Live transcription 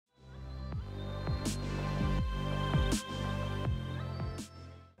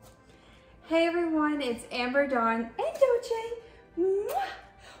Hey everyone, it's Amber, Dawn, and Dolce. Mwah!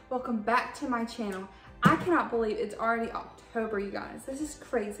 Welcome back to my channel. I cannot believe it's already October, you guys. This is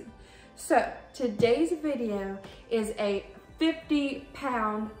crazy. So today's video is a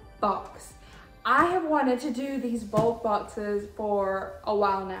 50-pound box. I have wanted to do these bulk boxes for a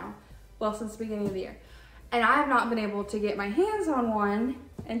while now. Well, since the beginning of the year. And I have not been able to get my hands on one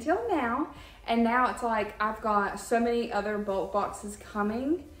until now. And now it's like I've got so many other bulk boxes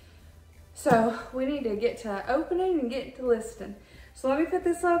coming. So we need to get to opening and get to listing. So let me put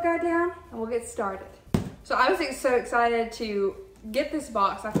this little guy down and we'll get started. So I was so excited to get this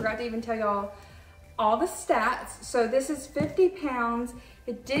box. I forgot to even tell y'all all the stats. So this is 50 pounds.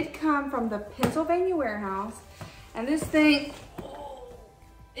 It did come from the Pennsylvania warehouse. And this thing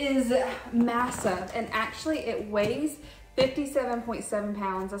is massive. And actually it weighs 57.7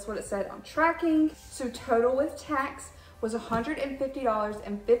 pounds. That's what it said on tracking. So total with tax was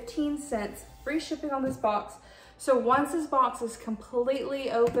 $150.15, free shipping on this box. So once this box is completely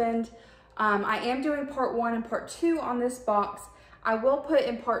opened, I am doing part 1 and part 2 on this box. I will put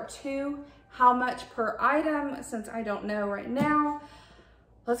in part 2 how much per item, since I don't know right now.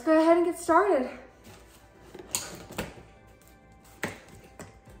 Let's go ahead and get started.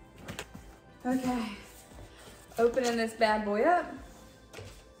 Okay, opening this bad boy up.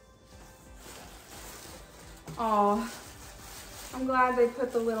 Oh, I'm glad they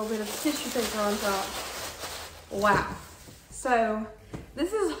put the little bit of tissue paper on top. Wow. So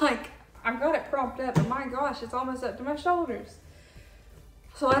this is like, I've got it propped up and my gosh, it's almost up to my shoulders.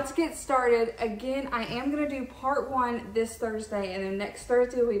 So let's get started. Again, I am gonna do part 1 this Thursday and then next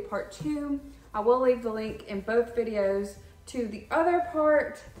Thursday will be part 2. I will leave the link in both videos to the other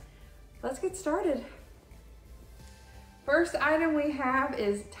part. Let's get started. First item we have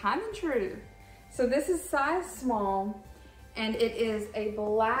is Time and True. So this is size small. And it is a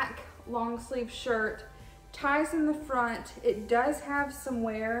black long sleeve shirt, ties in the front. It does have some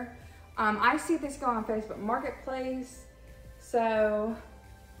wear. I see this go on Facebook Marketplace. So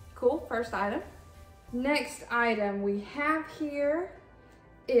cool, first item. Next item we have here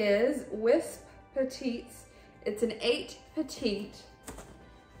is Wisp Petites. It's an 8 petite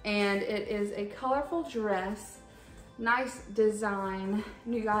and it is a colorful dress. Nice design.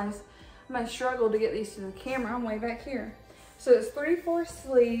 And you guys, I'm gonna struggle to get these to the camera. I'm way back here. So it's 3/4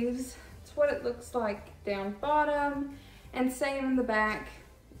 sleeves. It's what it looks like down bottom and same in the back.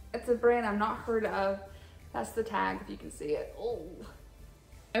 It's a brand I've not heard of. That's the tag if you can see it. Oh.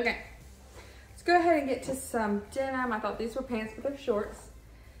 Okay, let's go ahead and get to some denim. I thought these were pants, but they're shorts.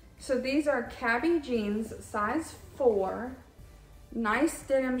 So these are Cabby jeans, size 4. Nice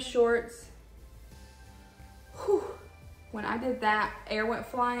denim shorts. Whew. When I did that, air went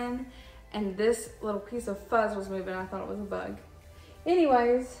flying. And this little piece of fuzz was moving. I thought it was a bug.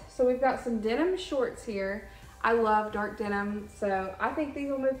 Anyways, so we've got some denim shorts here. I love dark denim, so I think these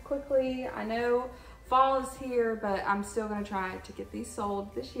will move quickly. I know fall is here, but I'm still gonna try to get these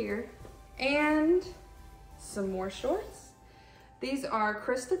sold this year. And some more shorts. These are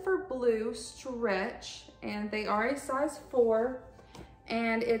Christopher Blue Stretch, and they are a size 4.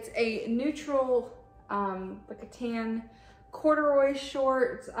 And it's a neutral, like a tan, corduroy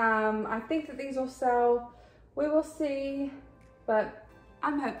shorts. I think that these will sell. We will see, but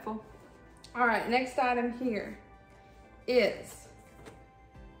I'm hopeful. All right, next item here is,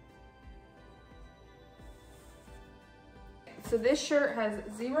 so this shirt has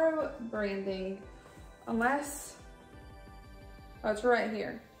 0 branding unless, oh, it's right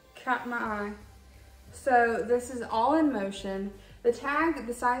here. Caught my eye. So this is all in motion. The tag,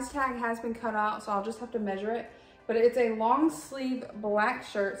 the size tag has been cut out, so I'll just have to measure it. But it's a long sleeve black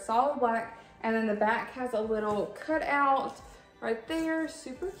shirt, solid black, and then the back has a little cutout right there,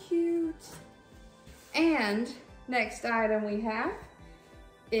 super cute. And next item we have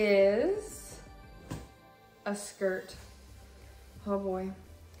is a skirt. Oh boy.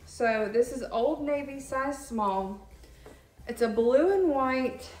 So this is Old Navy, size small. It's a blue and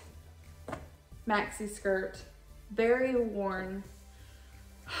white maxi skirt, very worn.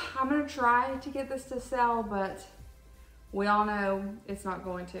 I'm gonna try to get this to sell, but we all know it's not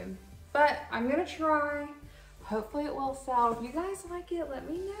going to. But I'm gonna try. Hopefully it will sell. If you guys like it, let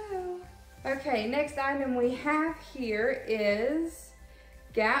me know. Okay, next item we have here is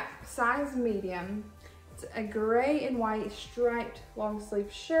Gap, size medium. It's a gray and white striped long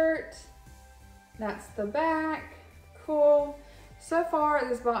sleeve shirt. That's the back. Cool. So far,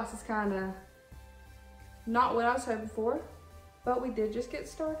 this box is kind of not what I was hoping for, but we did just get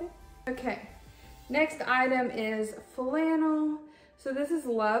started. Okay, next item is flannel. So this is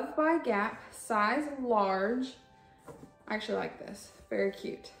Love by Gap, size large. I actually like this, very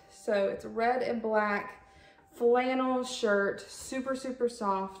cute. So it's red and black flannel shirt, super, super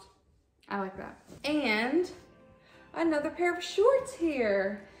soft. I like that. And another pair of shorts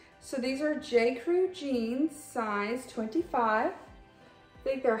here. So these are J. Crew jeans, size 25. I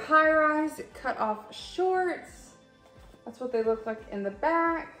think they're high-rise, cut-off shorts. That's what they look like in the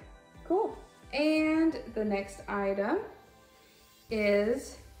back. Cool. And the next item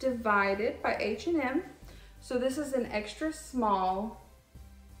is Divided by H&M. So this is an extra small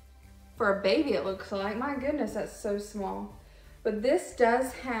for a baby, it looks like. My goodness, that's so small. But this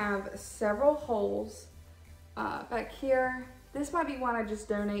does have several holes back here. This might be one I just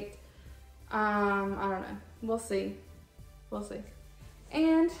donate. I don't know. We'll see. We'll see.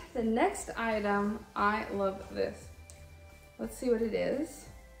 And the next item, I love this. Let's see what it is.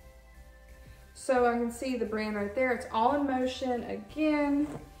 So I can see the brand right there. It's All in Motion again.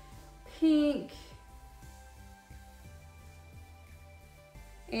 Pink.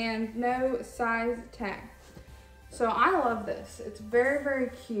 And no size tag. So I love this. It's very,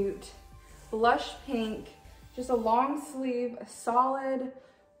 very cute. Blush pink, just a long sleeve, solid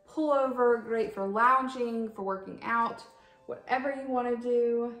pullover, great for lounging, for working out, whatever you want to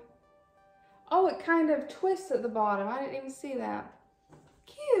do. Oh, it kind of twists at the bottom. I didn't even see that.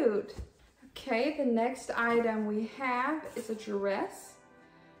 Cute. Okay, the next item we have is a dress.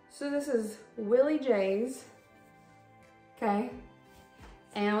 So this is Willie J's. Okay.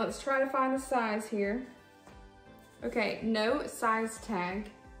 And let's try to find the size here. Okay, no size tag,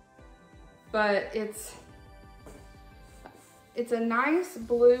 but it's a nice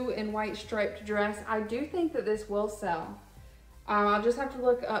blue and white striped dress. I do think that this will sell. I'll just have to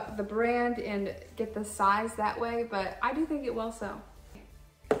look up the brand and get the size that way, but I do think it will sell.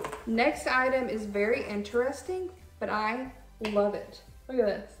 Next item is very interesting, but I love it. Look at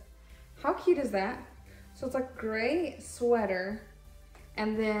this. How cute is that? So it's like gray sweater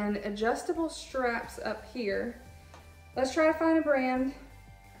and then adjustable straps up here. Let's try to find a brand.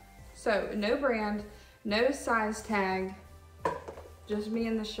 So no brand, no size tag, just me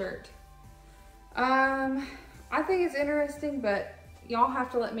and the shirt. I think it's interesting, but y'all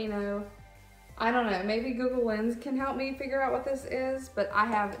have to let me know. I don't know, maybe Google Lens can help me figure out what this is, but I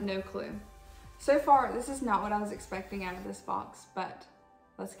have no clue. So far, this is not what I was expecting out of this box, but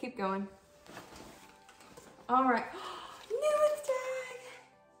let's keep going. All right, newest tag.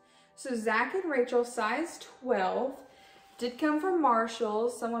 So Zach and Rachel, size 12, did come from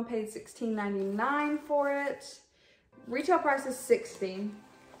Marshalls. Someone paid $16.99 for it. Retail price is $60.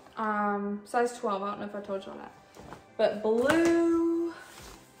 Size 12, I don't know if I told y'all that. But blue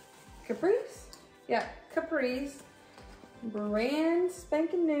capris? Yeah, capris. Brand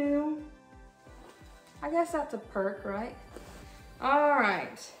spanking new. I guess that's a perk, right? All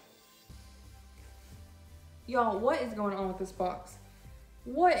right. Y'all, what is going on with this box?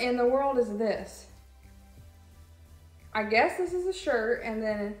 What in the world is this? I guess this is a shirt and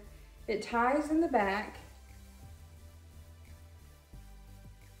then it ties in the back.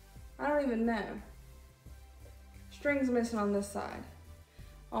 I don't even know. String's missing on this side.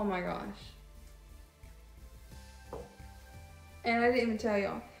 Oh my gosh. And I didn't even tell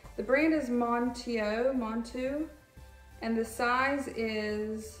y'all. The brand is Montu, and the size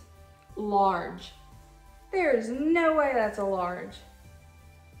is large. There is no way that's a large.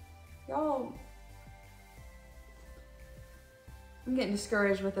 Y'all, I'm getting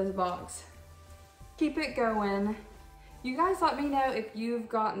discouraged with this box. Keep it going. You guys let me know if you've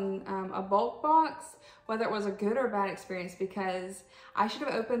gotten a bulk box, whether it was a good or bad experience, because I should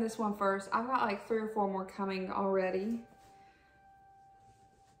have opened this one first. I've got like 3 or 4 more coming already.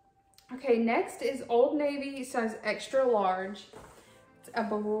 Okay, next is Old Navy, size extra large. It's a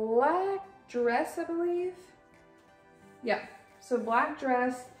black dress, I believe. Yeah, so black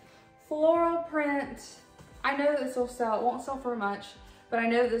dress, floral print. I know this will sell. It won't sell for much, but I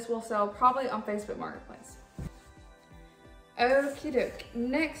know this will sell probably on Facebook Marketplace. Okie doke.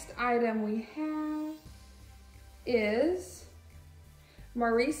 Next item we have is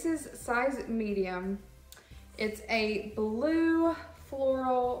Maurice's size medium. It's a blue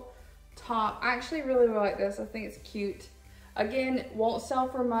floral top. I actually really like this. I think it's cute. Again, won't sell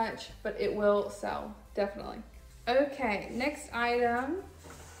for much, but it will sell, definitely. Okay, next item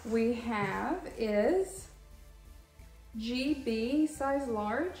we have is GB size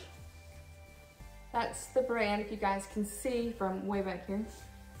large. That's the brand, if you guys can see from way back here.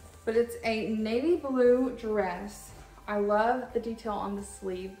 But it's a navy blue dress. I love the detail on the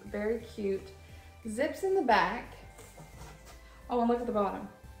sleeve, very cute. Zips in the back. Oh, and look at the bottom.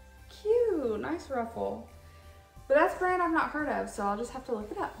 Cute, nice ruffle. But that's a brand I've not heard of, so I'll just have to look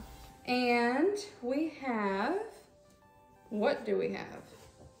it up. And we have, what do we have?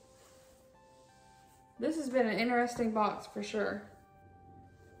 This has been an interesting box for sure.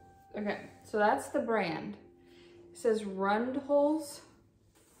 Okay, so that's the brand. It says Rundles.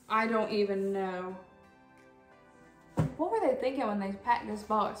 I don't even know. What were they thinking when they packed this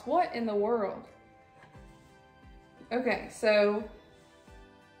box? What in the world? Okay, so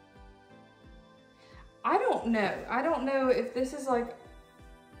I don't know. I don't know if this is like,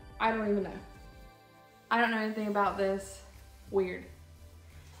 I don't even know. I don't know anything about this. Weird.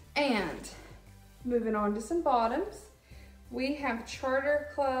 And moving on to some bottoms. We have Charter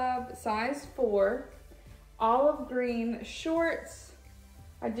Club size 4, olive green shorts.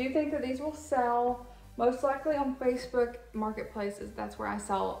 I do think that these will sell most likely on Facebook marketplaces. That's where I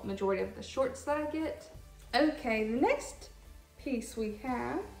sell majority of the shorts that I get. Okay, the next piece we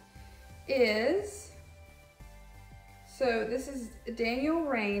have is, so this is Daniel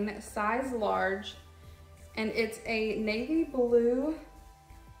Rain size large, and it's a navy blue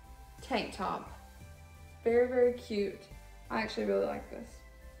tank top. Very, very cute. I actually really like this.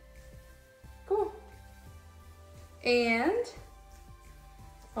 Cool. And,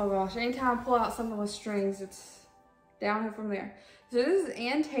 oh gosh, anytime I pull out something with strings, it's downhill from there. So this is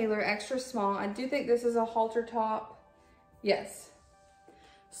Ann Taylor, extra small. I do think this is a halter top. Yes.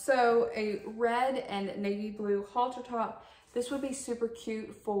 So a red and navy blue halter top. This would be super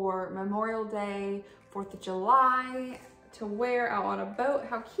cute for Memorial Day, 4th of July, to wear out on a boat.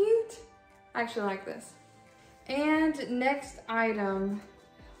 How cute. I actually like this. And next item,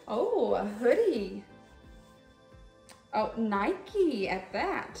 oh, a hoodie. Oh, Nike at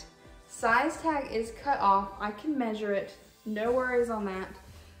that. Size tag is cut off. I can measure it. No worries on that.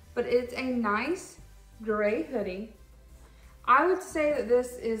 But it's a nice gray hoodie. I would say that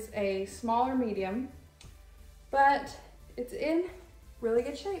this is a smaller medium, but it's in really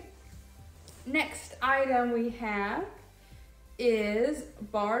good shape. Next item we have is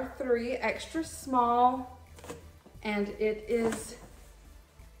bar 3 extra small, and it is,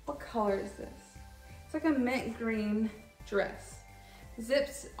 what color is this? It's like a mint green dress.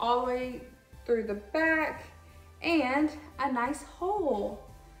 Zips all the way through the back and a nice hole.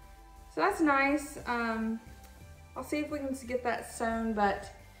 So that's nice. I'll see if we can get that sewn,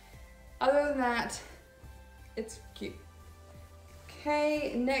 but other than that, it's cute.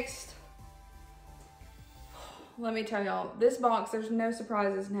 Okay, next, let me tell y'all, this box, there's no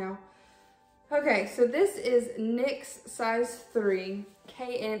surprises now. Okay, so this is NYX size 3,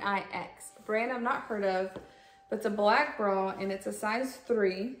 K-N-I-X. Brand I've not heard of, but it's a black bra and it's a size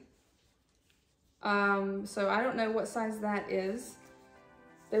 3. So I don't know what size that is.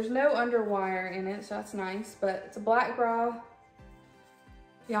 There's no underwire in it, so that's nice, but it's a black bra.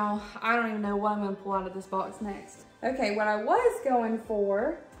 Y'all, I don't even know what I'm gonna pull out of this box next. Okay, what I was going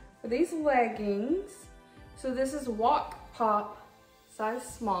for these leggings. So this is Walk Pop, size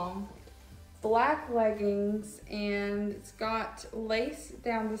small. Black leggings, and it's got lace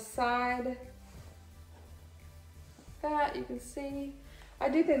down the side. That you can see. I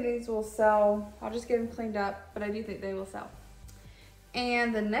do think these will sell. I'll just get them cleaned up, but I do think they will sell.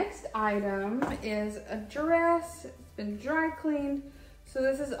 And the next item is a dress. It's been dry cleaned. So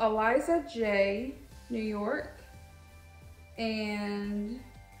this is Eliza J, New York. And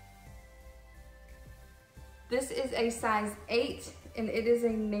this is a size 8, and it is a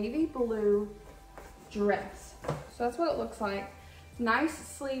navy blue dress. So that's what it looks like. Nice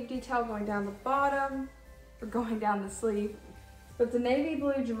sleeve detail going down the bottom, or going down the sleeve. But it's a navy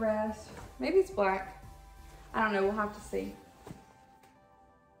blue dress. Maybe it's black. I don't know, we'll have to see.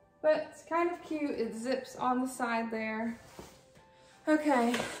 But it's kind of cute. It zips on the side there.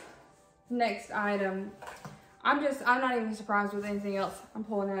 Okay, next item. I'm not even surprised with anything else I'm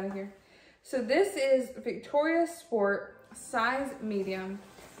pulling out of here. So this is Victoria Sport, size medium,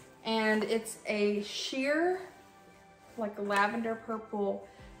 and it's a sheer, like lavender purple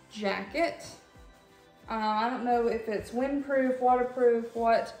jacket. I don't know if it's windproof, waterproof,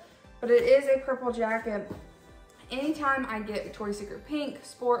 what, but it is a purple jacket. Anytime I get Victoria's Secret pink,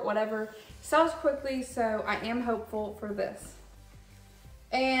 sport, whatever, sells quickly, so I am hopeful for this.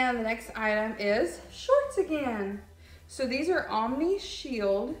 And the next item is shorts again. So these are Omni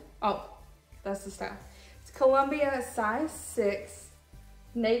Shield. Oh, that's the style. It's Columbia size 6,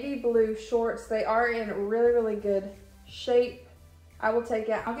 navy blue shorts. They are in really, really good shape. I will take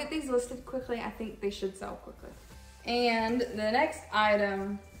it. I'll get these listed quickly. I think they should sell quickly. And the next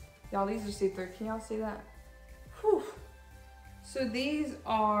item, y'all, these are see-through. Can y'all see that? Whew. So these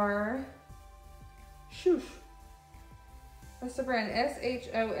are Shoosh. That's the brand,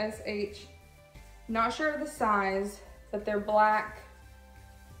 S-H-O-S-H. Not sure of the size, but they're black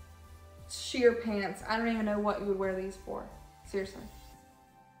sheer pants. I don't even know what you would wear these for, seriously.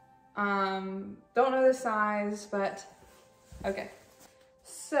 Don't know the size, but okay.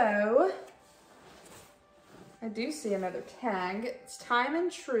 So I do see another tag. It's time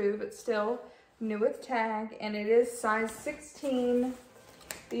and true, but still new with tag, and it is size 16.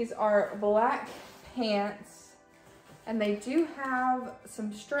 These are black pants, and they do have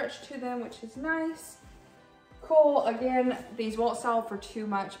some stretch to them, which is nice. Cool. Again, these won't sell for too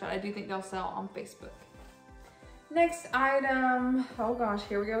much, but I do think they'll sell on Facebook. Next item, oh gosh,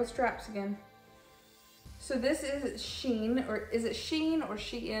 here we go with straps again. So this is Sheen, or is it Sheen or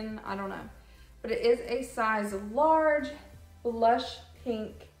Shein? I don't know. But it is a size large, blush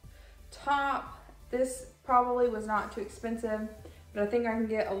pink top. This probably was not too expensive, but I think I can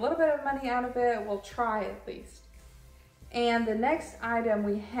get a little bit of money out of it. We'll try at least. And the next item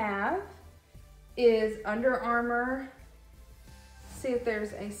we have is Under Armour. See if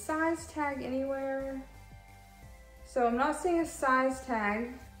there's a size tag anywhere. So I'm not seeing a size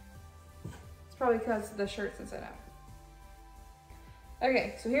tag. It's probably because the shirt's inside out.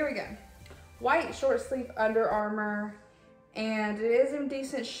 Okay, so here we go. White short sleeve Under Armour, and it is in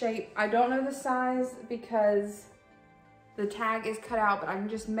decent shape. I don't know the size because the tag is cut out, but I can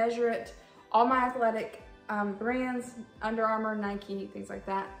just measure it. All my athletic brands, Under Armour, Nike, things like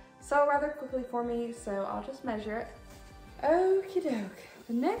that, sell rather quickly for me, so I'll just measure it. Okie doke.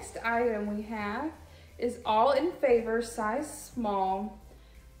 The next item we have is All in Favor, size small,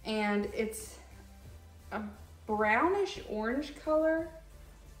 and it's a brownish orange color.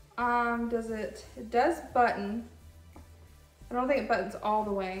 It does button. I don't think it buttons all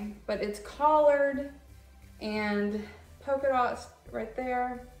the way, but it's collared and polka dots right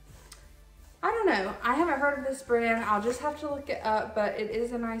there. I don't know. I haven't heard of this brand. I'll just have to look it up, but it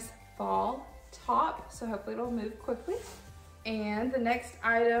is a nice fall top, so hopefully it'll move quickly. And the next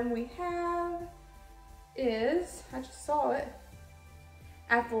item we have is, I just saw it,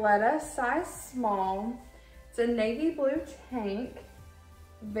 Athleta, size small. It's a navy blue tank.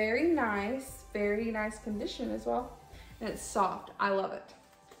 Very nice condition as well. And it's soft, I love it.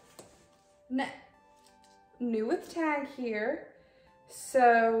 New with tag here.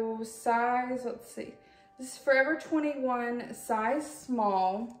 So size, let's see. This is Forever 21, size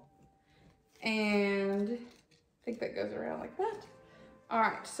small. And I think that goes around like that. All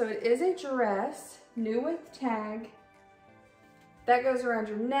right, so it is a dress, new with tag. That goes around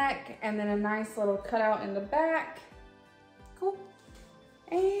your neck, and then a nice little cutout in the back. Cool.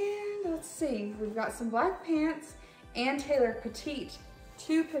 And let's see, we've got some black pants and tailored petite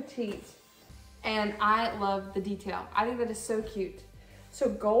to petite. And I love the detail. I think that is so cute. So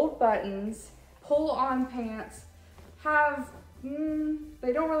gold buttons, pull on pants,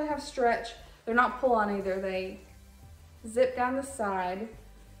 they don't really have stretch. They're not pull on either. They zip down the side,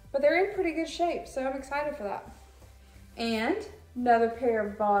 but they're in pretty good shape. So I'm excited for that. And another pair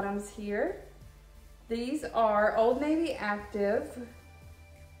of bottoms here. These are Old Navy Active.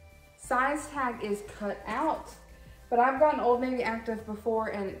 Size tag is cut out, but I've gotten Old Navy Active before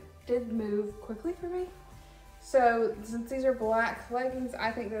and it did move quickly for me. So since these are black leggings,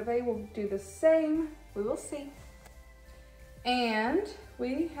 I think that they will do the same. We will see. And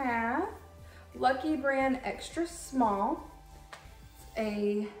we have Lucky Brand Extra Small. It's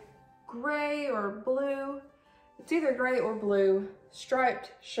a gray or blue, it's either gray or blue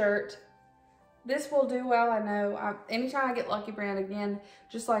striped shirt. This will do well, I know. Anytime I get Lucky Brand, again,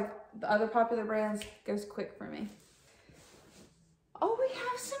 just like the other popular brands, goes quick for me. Oh, we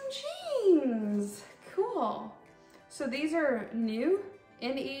have some jeans. Cool. So these are new,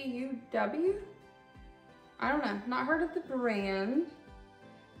 N-E-U-W. I don't know, not heard of the brand.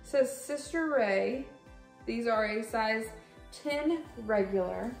 It says Sister Ray. These are a size 10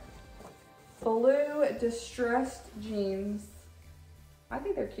 regular. Blue distressed jeans. I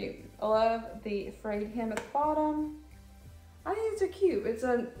think they're cute. I love the frayed hem at the bottom. I think these are cute. It's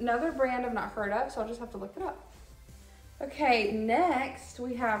another brand I've not heard of, so I'll just have to look it up. Okay, next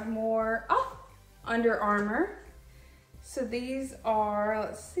we have more, Under Armour. So these are,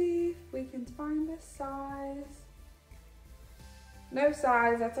 let's see if we can find the size. No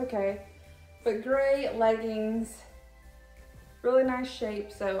size, that's okay. But gray leggings, really nice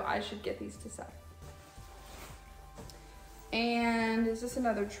shape, so I should get these to sell. And is this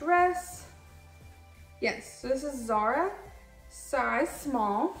another dress? Yes, so this is Zara, size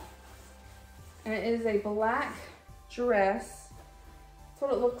small. And it is a black dress. That's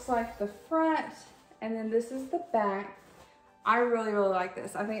what it looks like the front. And then this is the back. I really, really like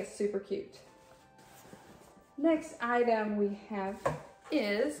this. I think it's super cute. Next item we have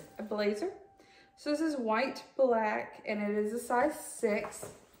is a blazer. So this is white, black, and it is a size 6.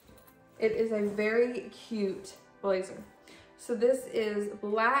 It is a very cute blazer. So this is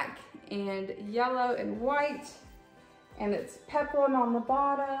black and yellow and white, and it's peplum on the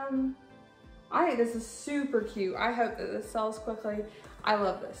bottom. I think this is super cute. I hope that this sells quickly. I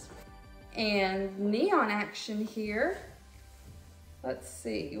love this. And neon action here. Let's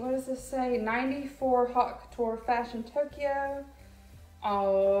see, what does this say? 94 Haute Couture Fashion Tokyo.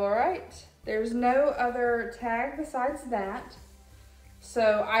 All right, there's no other tag besides that.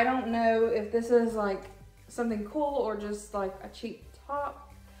 So I don't know if this is like something cool or just like a cheap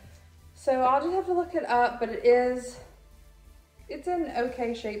top. So I'll just have to look it up, but it's in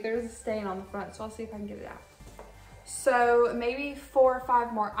okay shape. There's a stain on the front, so I'll see if I can get it out. So maybe 4 or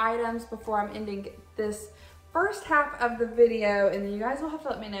 5 more items before I'm ending this first half of the video, and then you guys will have to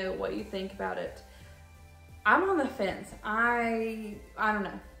let me know what you think about it. I'm on the fence. I don't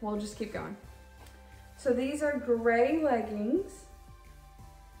know. We'll just keep going. So these are gray leggings.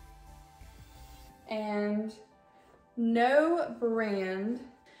 And no brand,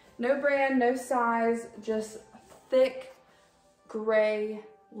 no size, just thick gray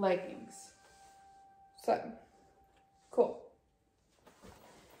leggings. So, cool.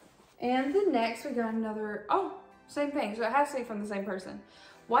 And the next we got another, oh, same thing, so it has to be from the same person.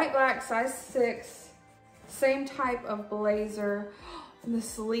 White, black, size 6, same type of blazer. And the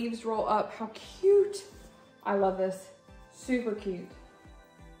sleeves roll up, how cute. I love this, super cute.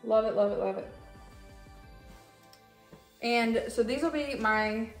 Love it, love it, love it. And so these will be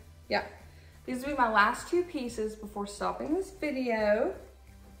my, these will be my last 2 pieces before stopping this video.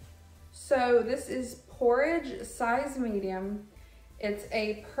 So this is Porridge, size medium. It's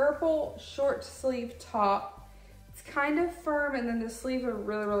a purple short sleeve top. It's kind of firm, and then the sleeves are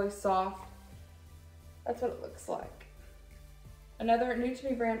really, really soft. That's what it looks like. Another new to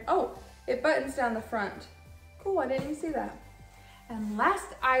me brand. Oh, it buttons down the front. Cool, I didn't even see that. And last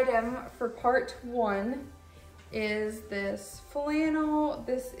item for part 1 is this flannel.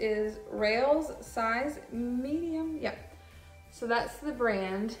 This is Rails, size medium. Yep. So that's the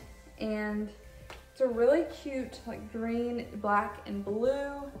brand, and it's a really cute like green, black, and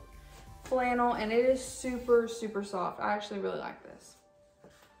blue flannel, and it is super, super soft. I actually really like this.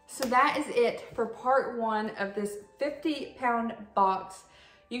 So that is it for part 1 of this 50-pound box.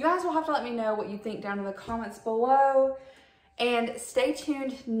 You guys will have to let me know what you think down in the comments below. And stay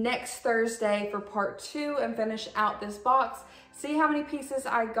tuned next Thursday for part 2 and finish out this box. See how many pieces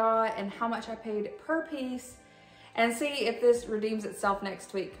I got and how much I paid per piece, and see if this redeems itself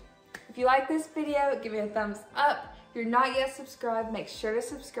next week. If you like this video, give me a thumbs up. If you're not yet subscribed, make sure to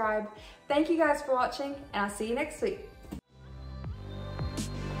subscribe. Thank you guys for watching, and I'll see you next week.